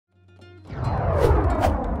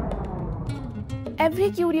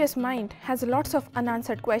Every curious mind has lots of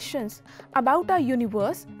unanswered questions about our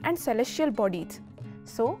universe and celestial bodies.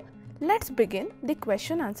 So, let's begin the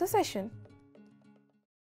question-answer session.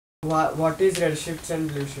 What is redshifts and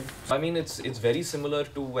blue shifts? I mean, it's very similar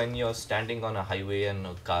to when you're standing on a highway and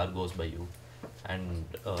a car goes by you, and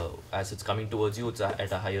as it's coming towards you, it's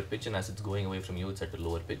at a higher pitch, and as it's going away from you, it's at a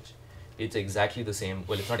lower pitch. It's exactly the same.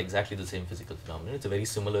 Well, it's not exactly the same physical phenomenon. It's a very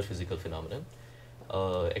similar physical phenomenon,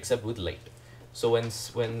 except with light. So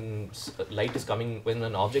when light is coming, when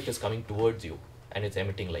an object is coming towards you and it's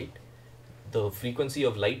emitting light, the frequency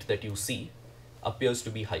of light that you see appears to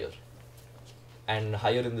be higher. And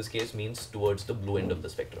higher in this case means towards the blue end of the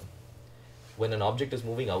spectrum. When an object is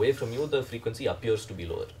moving away from you, the frequency appears to be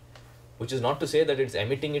lower, which is not to say that it's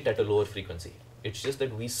emitting it at a lower frequency. It's just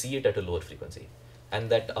that we see it at a lower frequency, and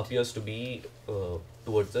that appears to be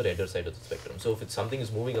towards the redder side of the spectrum. So if something is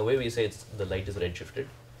moving away, we say the light is red shifted.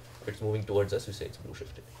 If it's moving towards us, we say it's blue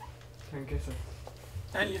shifted. Thank you, sir.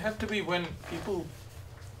 And you have to be, when people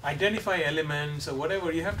identify elements or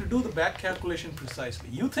whatever, you have to do the back calculation precisely.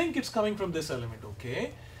 You think it's coming from this element,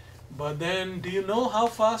 okay, but then do you know how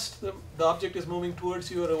fast the object is moving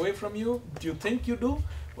towards you or away from you? Do you think you do?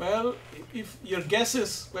 Well, if your guess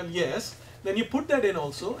is, well, yes, then you put that in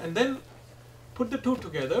also, and then put the two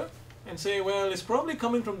together and say, well, it's probably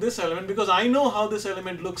coming from this element because I know how this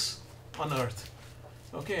element looks on Earth.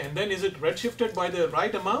 Okay, and then is it redshifted by the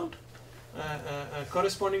right amount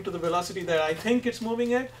corresponding to the velocity that I think it's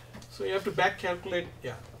moving at? So you have to back calculate,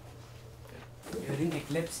 yeah. During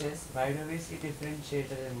eclipses, why do we see different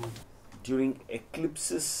shades of the moon? During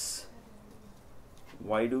eclipses,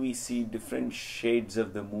 why do we see different shades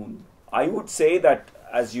of the moon? I would say that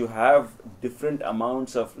as you have different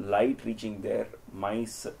amounts of light reaching there, my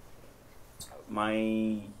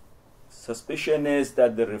suspicion is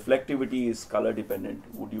that the reflectivity is color dependent.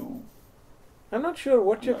 Would you? I'm not sure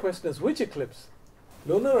what your question is. Which eclipse?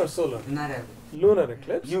 Lunar or solar? Lunar. Lunar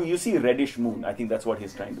eclipse. You see reddish moon. I think that's what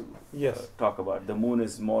he's trying to talk about. The moon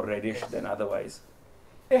is more reddish than otherwise.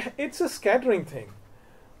 It's a scattering thing.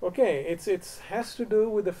 Okay, it has to do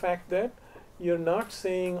with the fact that you're not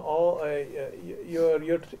seeing all.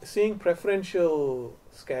 You're seeing preferential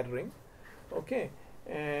scattering. Okay.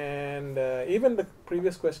 And even the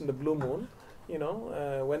previous question, the blue moon,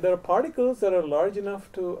 when there are particles that are large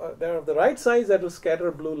enough to, they're of the right size that will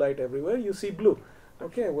scatter blue light everywhere, you see blue.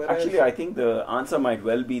 Okay. Actually, I think the answer might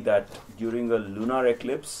well be that during a lunar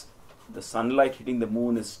eclipse, the sunlight hitting the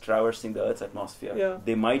moon is traversing the Earth's atmosphere. Yeah.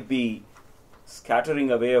 They might be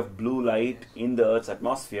scattering away of blue light in the Earth's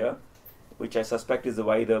atmosphere, which I suspect is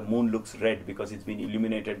why the moon looks red, because it's been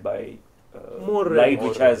illuminated by more light red.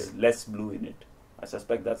 which has less blue in it. I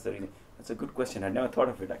suspect that's the reason. That's a good question. I never thought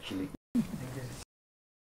of it actually.